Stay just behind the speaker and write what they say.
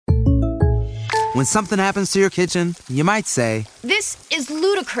When something happens to your kitchen, you might say, "This is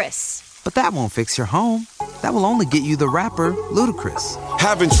ludicrous." But that won't fix your home. That will only get you the rapper, Ludacris.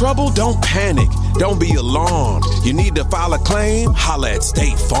 Having trouble? Don't panic. Don't be alarmed. You need to file a claim? Holla at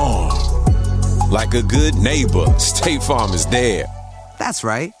State Farm. Like a good neighbor, State Farm is there. That's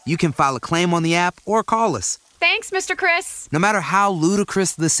right. You can file a claim on the app or call us. Thanks, Mr. Chris. No matter how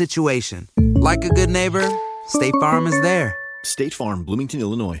ludicrous the situation, like a good neighbor, State Farm is there. State Farm, Bloomington,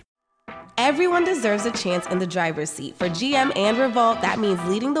 Illinois. Everyone deserves a chance in the driver's seat. For GM and Revolt, that means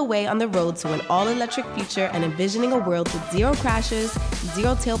leading the way on the road to an all-electric future and envisioning a world with zero crashes,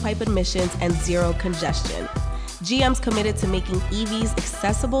 zero tailpipe emissions, and zero congestion. GM's committed to making EVs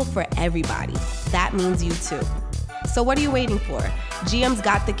accessible for everybody. That means you too. So what are you waiting for? GM's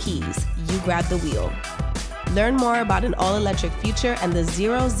got the keys. You grab the wheel. Learn more about an all-electric future and the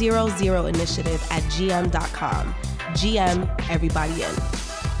 000 initiative at gm.com. GM, everybody in.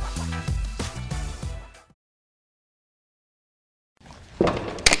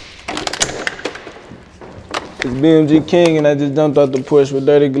 It's BMG King and I just jumped off the porch with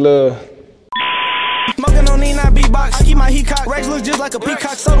dirty glove. Smoking on need not beatbox. I keep my heat cock. Rex looks just like a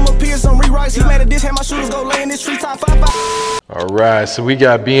peacock. Sold him a Pierce on rewrites. He made a diss. Had my shooters go lay in this tree top 5-5. All right, so we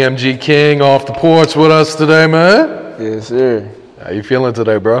got BMG King off the porch with us today, man. Yes, sir. How you feeling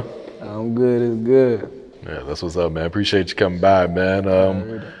today, bro? I'm good. It's good. Yeah, that's what's up, man. Appreciate you coming by,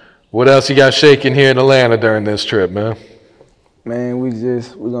 man. What else you got shaking here in Atlanta during this trip, man? Man,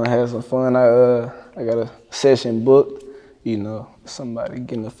 we're gonna have some fun. I got a session booked. You know, somebody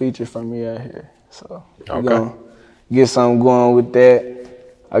getting a feature from me out here. So we're gonna get something going with that.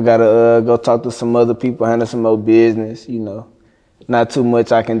 I gotta go talk to some other people, handle some more business, you know. Not too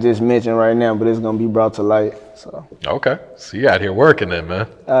much I can just mention right now, but it's gonna be brought to light. So okay. So you out here working then, man?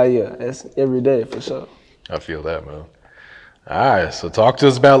 Yeah, that's every day for sure. I feel that, man. All right, so talk to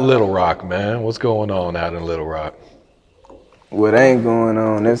us about Little Rock, man. What's going on out in Little Rock? What ain't going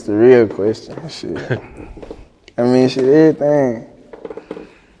on? That's the real question. Shit. I mean, shit, everything.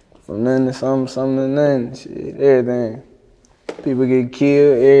 From nothing to something, something to nothing. Shit, everything. People get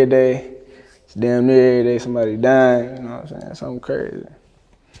killed every day. It's damn near every day somebody dying, you know what I'm saying? Something crazy.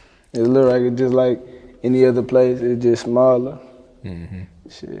 It's Little Rock, it's just like any other place, it's just smaller. Mm-hmm.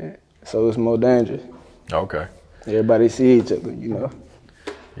 Shit. So it's more dangerous. Okay. Everybody see each other, you know.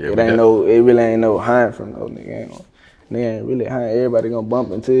 Yeah, it really ain't no hiding from no nigga. They ain't really hiding. Everybody gonna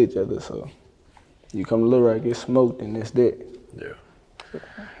bump into each other, so you come to Little Rock, get smoked, and that's that. Yeah.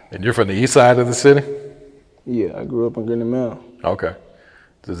 And you're from the east side of the city? Yeah, I grew up in Granite Mountain. Okay.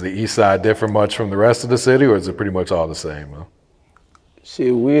 Does the east side differ much from the rest of the city, or is it pretty much all the same, huh?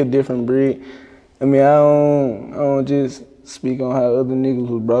 Shit, we're a different breed. I mean, I don't just speak on how other niggas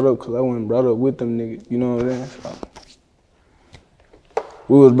was brought up, because I wasn't brought up with them niggas, you know what I'm saying? So,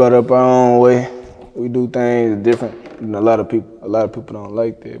 we was brought up our own way. We do things different. You know, a lot of people don't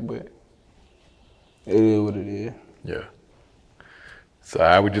like that, but it is what it is. Yeah. So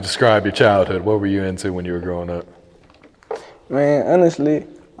how would you describe your childhood? What were you into when you were growing up? Man, honestly,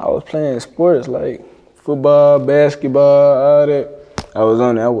 I was playing sports like football, basketball, all that. I was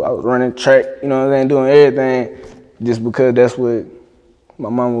on there. I was running track, you know what I'm saying, doing everything just because that's what my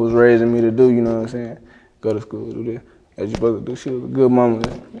mama was raising me to do, you know what I'm saying? Go to school, do this. As you supposed to do. She was a good mama.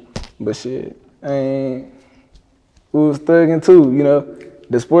 But shit, we was thugging too, you know.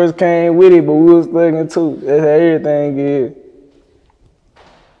 The sports came with it, but we was thugging too. That's how everything is.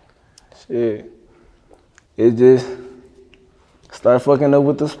 Shit. It just start fucking up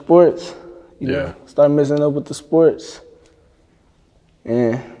with the sports. You know, start messing up with the sports.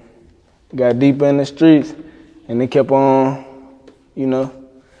 And got deeper in the streets. And it kept on, you know,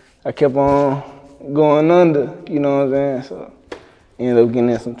 I kept on going under, you know what I'm saying? So ended up getting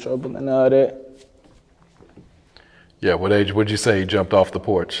in some trouble and all that. Yeah, what age would you say you jumped off the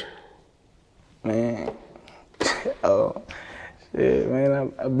porch? Man, shit,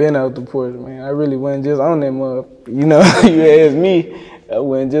 man, I've been out the porch, man. I really wasn't just on that motherfucker. You know, you ask me, I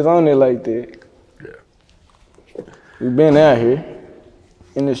wasn't just on it like that. Yeah. We been out here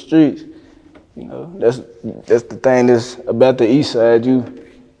in the streets. You know, that's the thing that's about the east side.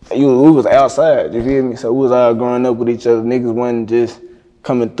 We was outside, you feel me? So we was all growing up with each other. Niggas wasn't just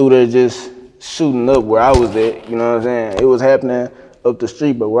coming through there just shooting up where I was at, you know what I'm saying? It was happening up the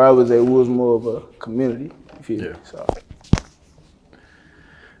street, but where I was at, we was more of a community, you feel me? So.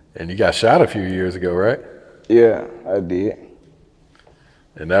 And you got shot a few years ago, right? Yeah, I did.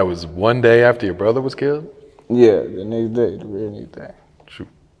 And that was one day after your brother was killed? Yeah, the next day, the real next day. Shoot.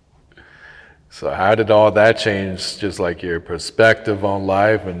 So how did all that change, just like your perspective on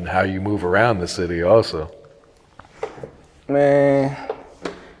life and how you move around the city also? Man,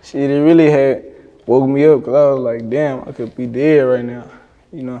 shit, it really had woke me up because I was like, damn, I could be dead right now.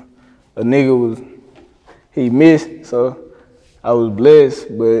 You know, a nigga he missed, so I was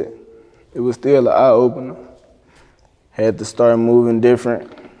blessed, but it was still an eye-opener. Had to start moving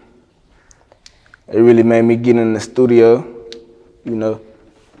different. It really made me get in the studio, you know.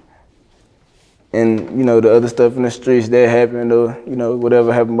 And, you know, the other stuff in the streets that happened or, you know,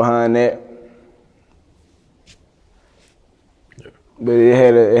 whatever happened behind that. Yeah. But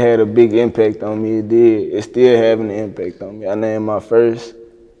it had a big impact on me. It did. It's still having an impact on me. I named my first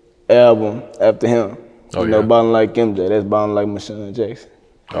album after him. You know, Ballin' Like MJ. That's Ballin' Like Marshawn Jackson.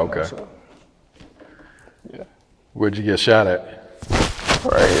 Okay. You know, so, yeah. Where'd you get shot at?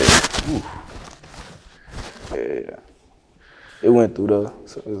 Right here. Ooh. Yeah. It went through though,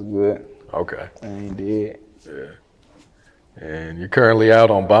 so it was good. Okay. I ain't dead. Yeah. And you're currently out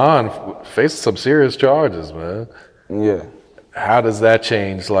on bond, facing some serious charges, man. Yeah. How does that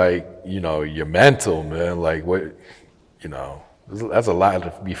change, like, you know, your mental, man? Like, what, you know, that's a lot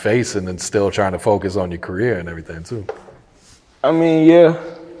to be facing and still trying to focus on your career and everything, too. I mean, yeah.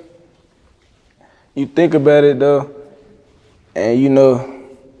 You think about it, though, and you know,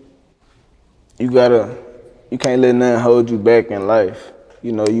 you can't let nothing hold you back in life.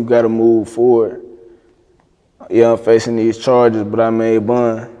 You know, you gotta move forward. Yeah, I'm facing these charges, but I made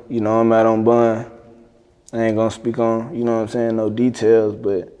bond. You know, I'm out on bond. I ain't gonna speak on, you know what I'm saying, no details,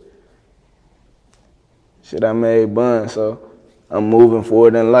 but shit, I made bond, so I'm moving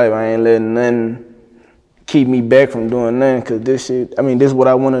forward in life. I ain't letting nothing keep me back from doing nothing, because this shit, I mean, this is what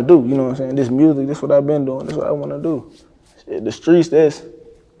I want to do, you know what I'm saying? This music, this is what I've been doing, this is what I want to do. Shit, the streets, that's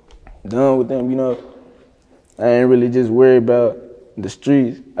done with them, you know. I ain't really just worried about the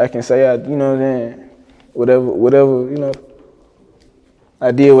streets. I can say, you know what I'm saying, whatever, you know,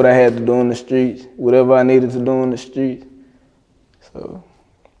 I did what I had to do in the streets, whatever I needed to do in the streets. So,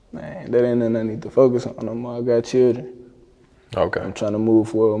 man, that ain't nothing I need to focus on no more. I got children. Okay. I'm trying to move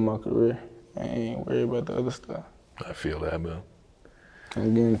forward with my career. I ain't worried about the other stuff. I feel that, man.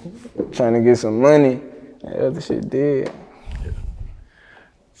 I'm trying to get some money, and other shit dead. Yeah.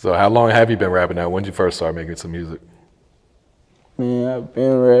 So how long have you been rapping now? When did you first start making some music? Man, I've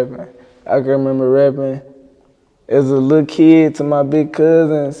been rapping. I can remember rapping as a little kid to my big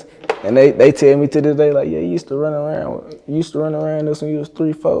cousins, and they tell me to this day, like, yeah, you used to run around this when you was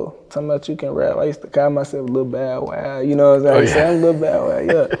 3, 4, talking about you can rap. I used to call myself Lil Bow Wow, you know what I'm saying? Say I'm Lil Bow Wow,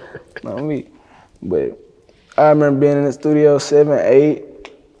 yeah, not me. But I remember being in the studio 7, 8.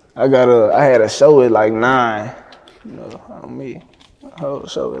 I had a show at like 9, you know, on me. A whole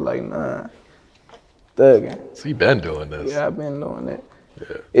show at like 9. Thugging. So you been doing this? Yeah, I've been doing that.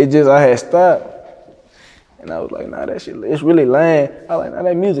 Yeah. It just, I had stopped. And I was like, nah, that shit, it's really lame. I was like, nah,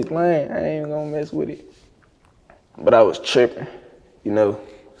 that music lame. I ain't even gonna mess with it. But I was tripping, you know,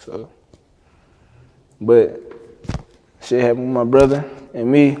 so. But shit happened with my brother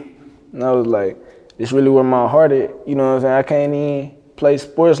and me. And I was like, this really where my heart is. You know what I'm saying? I can't even play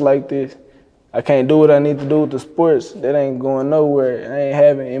sports like this. I can't do what I need to do with the sports. That ain't going nowhere. I ain't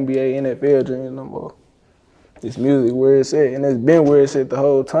having NBA, NFL dreams no more. This music where it's at. And it's been where it's at the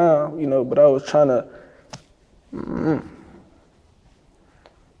whole time, you know, but I was trying to,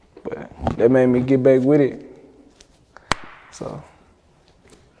 but that made me get back with it. So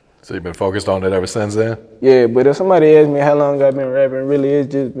you've been focused on it ever since then? Yeah, but if somebody asked me how long I've been rapping, really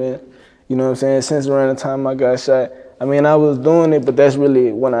it's just been, you know what I'm saying, since around the time I got shot. I mean, I was doing it, but that's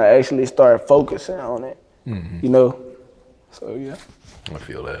really when I actually started focusing on it, you know? So, yeah. I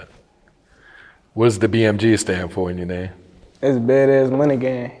feel that. What does the BMG stand for in your name? It's Badass Money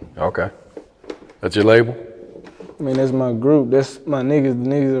Gang. Okay. That's your label? I mean, that's my group. That's my niggas, the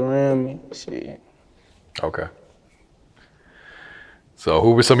niggas around me. Shit. Okay. So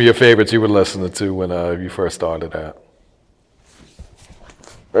who were some of your favorites you were listening to when you first started out?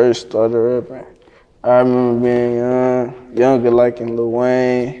 First started rapping. I remember being younger, liking Lil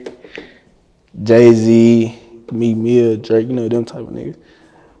Wayne, Jay-Z, Meek Mill, Drake, you know, them type of niggas.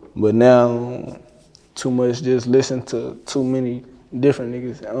 But now, too much just listen to too many different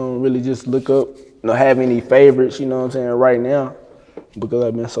niggas. I don't really just look up, you know, have any favorites, you know what I'm saying, right now, because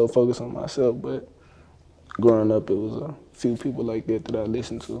I've been so focused on myself. But growing up, it was a few people like that I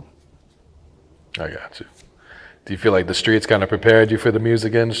listened to. I got you. Do you feel like the streets kind of prepared you for the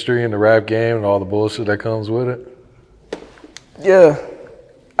music industry and the rap game and all the bullshit that comes with it? Yeah.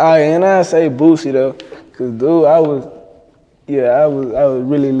 I say Boosie though, cause dude, I was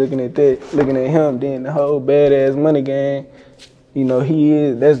really looking at him. Then the whole Badass Money Gang, you know,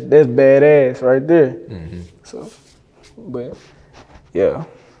 that's badass right there. Mm-hmm. So, but yeah,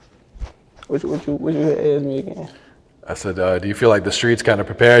 what you ask me again? I said, do you feel like the streets kind of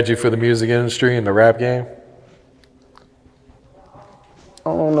prepared you for the music industry and the rap game? I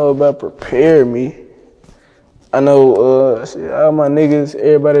don't know about prepare me. I know all my niggas,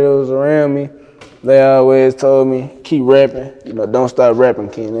 everybody that was around me, they always told me, keep rapping. You know, don't stop rapping,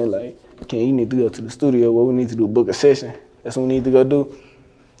 Ken. They're like, Ken, you need to go to the studio. What we need to do, book a session. That's what we need to go do.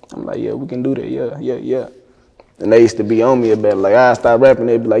 I'm like, yeah, we can do that. Yeah. And they used to be on me about it. Like, I stop rapping.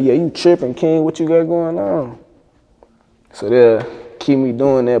 They'd be like, yeah, you tripping, Ken. What you got going on? So they'll keep me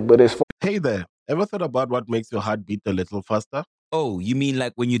doing that, but it's Hey there, ever thought about what makes your heart beat a little faster? Oh, you mean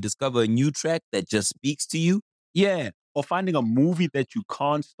like when you discover a new track that just speaks to you? Yeah, or finding a movie that you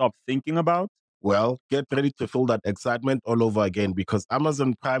can't stop thinking about? Well, get ready to feel that excitement all over again because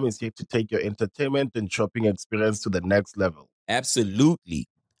Amazon Prime is here to take your entertainment and shopping experience to the next level. Absolutely.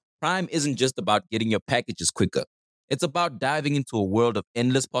 Prime isn't just about getting your packages quicker. It's about diving into a world of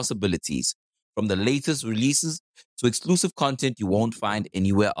endless possibilities, from the latest releases to exclusive content you won't find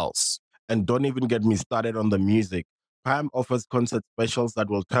anywhere else. And don't even get me started on the music. Prime offers concert specials that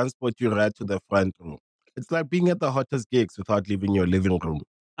will transport you right to the front row. It's like being at the hottest gigs without leaving your living room.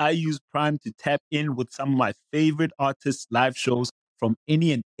 I use Prime to tap in with some of my favorite artists' live shows from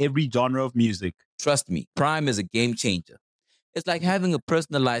any and every genre of music. Trust me, Prime is a game changer. It's like having a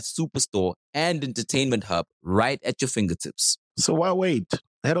personalized superstore and entertainment hub right at your fingertips. So why wait?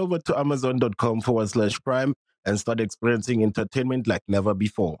 Head over to amazon.com/Prime and start experiencing entertainment like never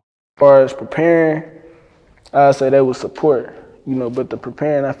before. as far as preparing, I'd say that was support, you know, but the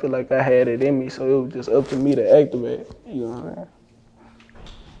preparing, I feel like I had it in me, so it was just up to me to activate, you know what I'm saying?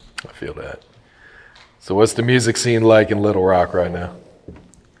 I feel that. So what's the music scene like in Little Rock right now?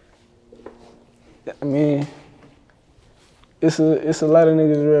 I mean, it's a lot of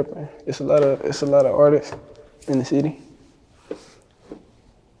niggas rapping. It's a lot of artists in the city.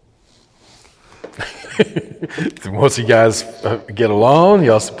 Do most of you guys get along?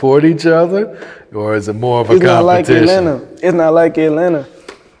 Y'all support each other? Or is it more of a It's not like competition? Atlanta. It's not like Atlanta.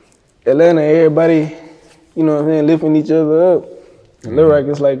 Atlanta, everybody, you know what I'm saying, lifting each other up. In Little Rock,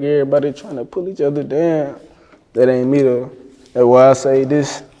 it's like everybody trying to pull each other down. That ain't me though. That's why I say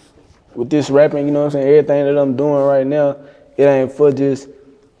this, with this rapping, you know what I'm saying, everything that I'm doing right now, it ain't for just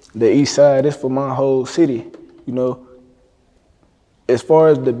the east side, it's for my whole city, you know. As far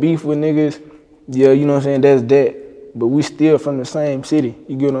as the beef with niggas, yeah, you know what I'm saying, that's that. But we still from the same city,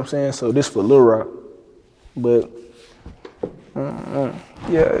 you get what I'm saying? So this for Little Rock. But,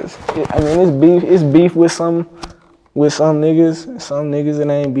 yeah, it's beef with some niggas it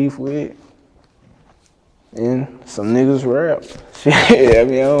ain't beef with. And some niggas rap. Shit, I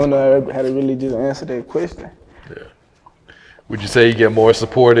mean, I don't know how to really just answer that question. Yeah. Would you say you get more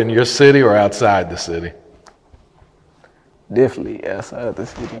support in your city or outside the city? Definitely outside the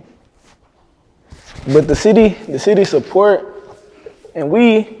city. But the city support, and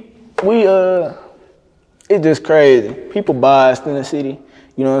it's just crazy. People biased in the city,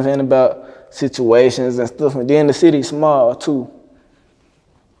 you know what I'm saying, about situations and stuff. And then the city's small too.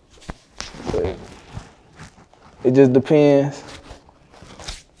 But it just depends.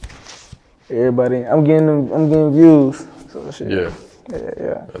 Everybody, I'm getting views. So shit.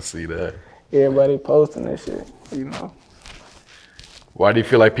 Yeah. I see that. Everybody posting that shit, you know. Why do you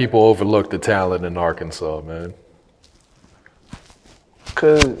feel like people overlook the talent in Arkansas, man?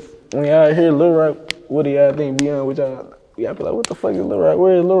 Cause when y'all hear Lil Rock, what do y'all think beyond what y'all be like, what the fuck is Lil Rock?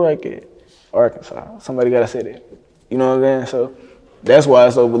 Where is Lil Rock at? Arkansas. Somebody gotta say that. You know what I'm saying? So that's why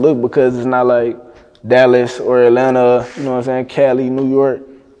it's overlooked, because it's not like Dallas or Atlanta, you know what I'm saying, Cali, New York,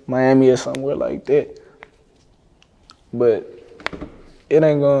 Miami or somewhere like that. But it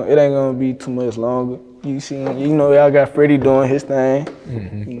ain't gonna be too much longer. You see, you know, y'all got Freddie doing his thing.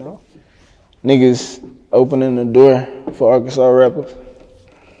 You know, niggas opening the door for Arkansas rappers.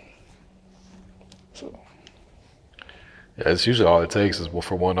 So Yeah, it's usually all it takes is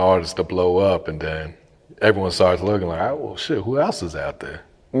for one artist to blow up, and then everyone starts looking like, oh, well, shit, who else is out there?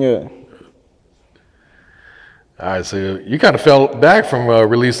 Yeah. All right, so you kind of fell back from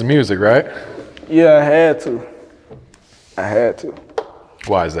releasing music, right? Yeah, I had to.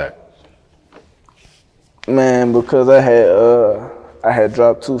 Why is that? Man, because I had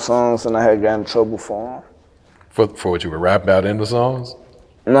dropped 2 songs and I had gotten in trouble for them. For what you were rapping about in the songs?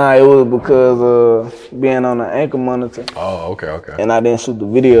 Nah, it was because of being on the ankle monitor. Oh, okay. And I didn't shoot the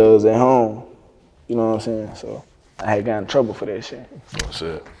videos at home. You know what I'm saying? So I had gotten in trouble for that shit. Oh,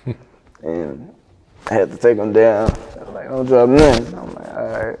 shit. And I had to take them down. I was like, don't drop nothing. I'm like, all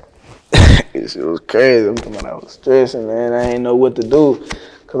right. This shit was crazy. I was stressing, man. I ain't know what to do.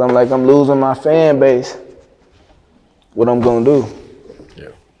 Because I'm like, I'm losing my fan base. What I'm going to do? Yeah.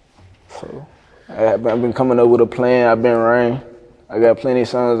 So I've been coming up with a plan. I've been writing. I got plenty of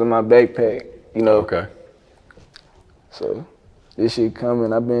songs in my backpack, you know. Okay. So this shit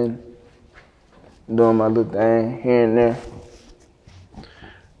coming. I've been doing my little thing here and there.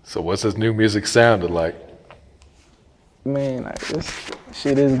 So what's this new music sounded like? Man, like, this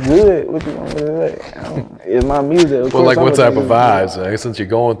shit is good. What you want me to say? It's my music. Well, like what type of vibes? Like, since you're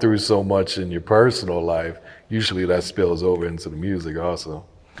going through so much in your personal life, usually that spills over into the music also.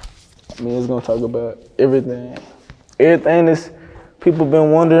 I mean, it's gonna talk about everything. Everything that's people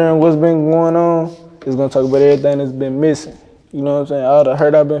been wondering what's been going on. It's gonna talk about everything that's been missing. You know what I'm saying? All the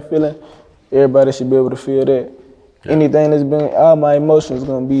hurt I've been feeling, everybody should be able to feel that. Yeah. Anything that's been, all my emotions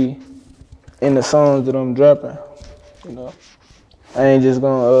gonna be in the songs that I'm dropping. You know, I ain't just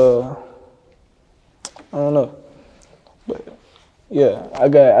gonna, I don't know. But yeah, I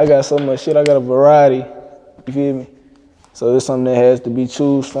got so much shit. I got a variety. You feel me? So it's something that has to be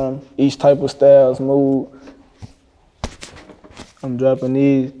choose from. Each type of styles, mood. I'm dropping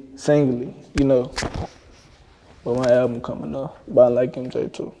these singly, you know. But my album coming up by Like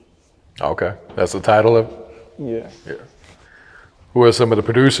MJ too. Okay, that's the title of it? Yeah. Yeah. Who are some of the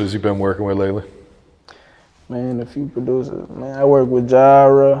producers you've been working with lately? Man, a few producers. Man, I work with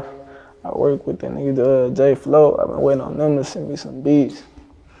Jara. I work with that nigga J Flow. I've been waiting on them to send me some beats.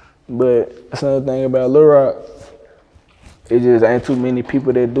 But that's another thing about Lil Rock. It just ain't too many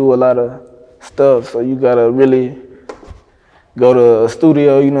people that do a lot of stuff. So you gotta really go to a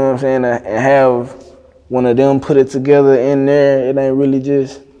studio, you know what I'm saying, and have one of them put it together in there. It ain't really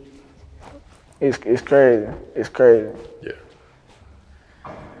just, it's crazy. It's crazy. Yeah.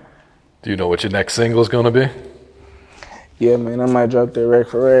 Do you know what your next single is gonna be? Yeah, man, I might drop that Rack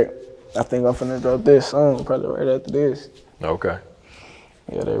for Rack. I think I'm finna drop this song probably right after this. Okay.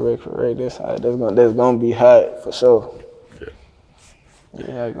 Yeah, that Rack for Rack, that's gonna be hot for sure. Yeah,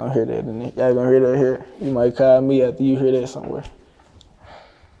 y'all gonna hear that in there. Y'all gonna hear that here. You might call me after you hear that somewhere.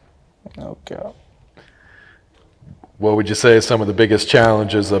 Okay. What would you say is some of the biggest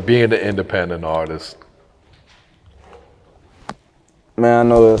challenges of being an independent artist? Man, I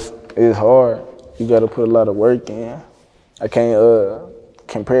know it's hard. You gotta put a lot of work in. I can't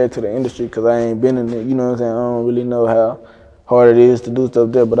compare it to the industry because I ain't been in it. You know what I'm saying? I don't really know how hard it is to do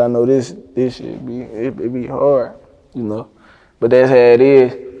stuff there, but I know this shit be hard, you know. But that's how it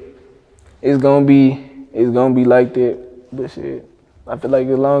is. It's gonna be like that. But shit, I feel like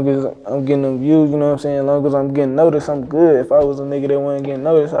as long as I'm getting them views, you know what I'm saying? As long as I'm getting noticed, I'm good. If I was a nigga that wasn't getting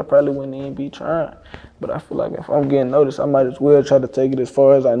noticed, I probably wouldn't even be trying. But I feel like if I'm getting noticed, I might as well try to take it as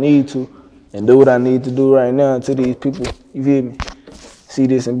far as I need to and do what I need to do right now until these people, you feel me, see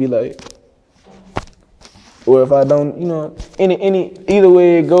this and be like, or if I don't, you know, either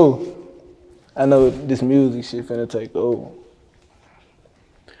way it go, I know this music shit finna take over.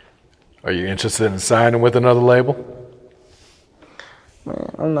 Are you interested in signing with another label?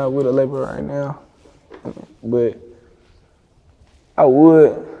 Man, I'm not with a label right now, but I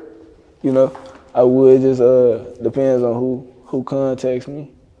would, you know, I would just, depends on who contacts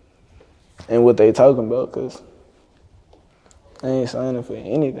me and what they talking about, cause I ain't signing for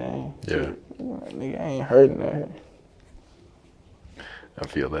anything. Yeah. Nigga, I ain't hurting out here. I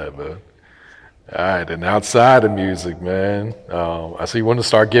feel that, man. All right, and outside of music, man, I see you want to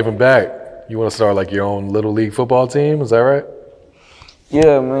start giving back. You want to start like your own little league football team, is that right?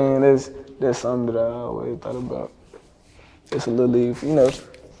 Yeah, man, that's something that I always thought about. It's a little league, you know.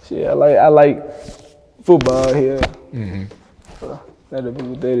 Shit, I like football here. Mm-hmm. So that'll be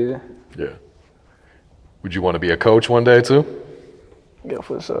what that is. Yeah. Would you want to be a coach one day too? Yeah,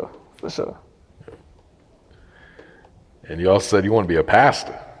 for sure. Yeah. And you also said you want to be a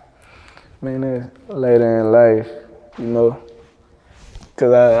pastor. Man, that's later in life, you know,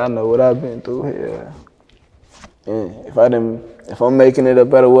 because I know what I've been through here. And if I'm making it up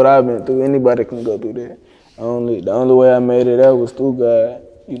better what I've been through, anybody can go through that. The only way I made it out was through God,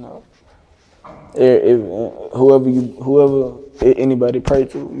 you know. Whoever anybody pray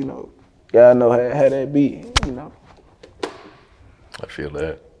to, you know, God know how that be, you know. I feel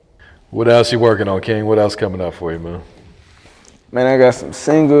that. What else you working on, King? What else coming up for you, man? Man, I got some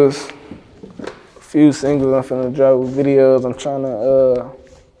singles. Few singles I'm finna drop with videos. I'm trying to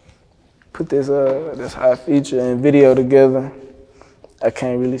put this high feature and video together. I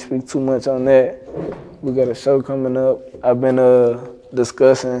can't really speak too much on that. We got a show coming up. I've been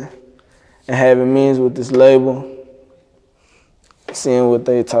discussing and having meetings with this label, seeing what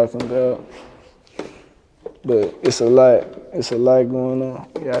they talking about. But it's a lot going on.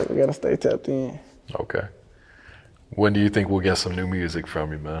 Yeah, we gotta stay tapped in. Okay. When do you think we'll get some new music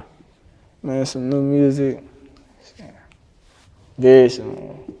from you, man? Man, some new music very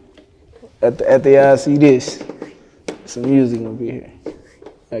soon. after y'all see this, some music gonna be here.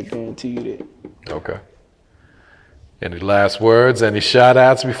 I guarantee you that. Okay. Any last words? Any shout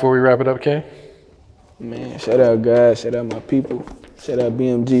outs before we wrap it up, King? Man, shout out God, shout out my people, shout out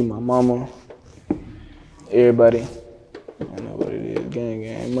BMG, my mama, everybody. I don't know what it is,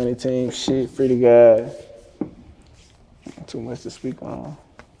 gang, money team, shit, free to God. Not too much to speak on.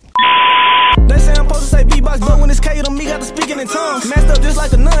 They say I'm supposed to say beatbox, but when it's K to me, got to speaking in tongues. Messed up just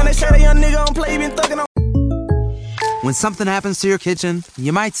like a nun. They say that young nigga don't play, been thugging on. When something happens to your kitchen,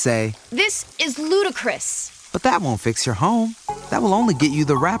 you might say, This is ludicrous. but that won't fix your home. That will only get you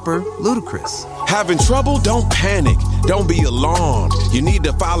the rapper, Ludacris. Having trouble? Don't panic. Don't be alarmed. You need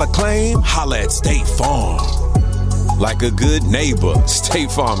to file a claim? Holla at State Farm. Like a good neighbor,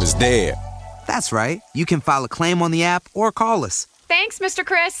 State Farm is there. That's right. You can file a claim on the app or call us. Thanks, Mr.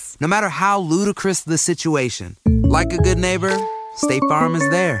 Chris. No matter how ludicrous the situation, like a good neighbor, State Farm is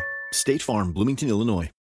there. State Farm, Bloomington, Illinois.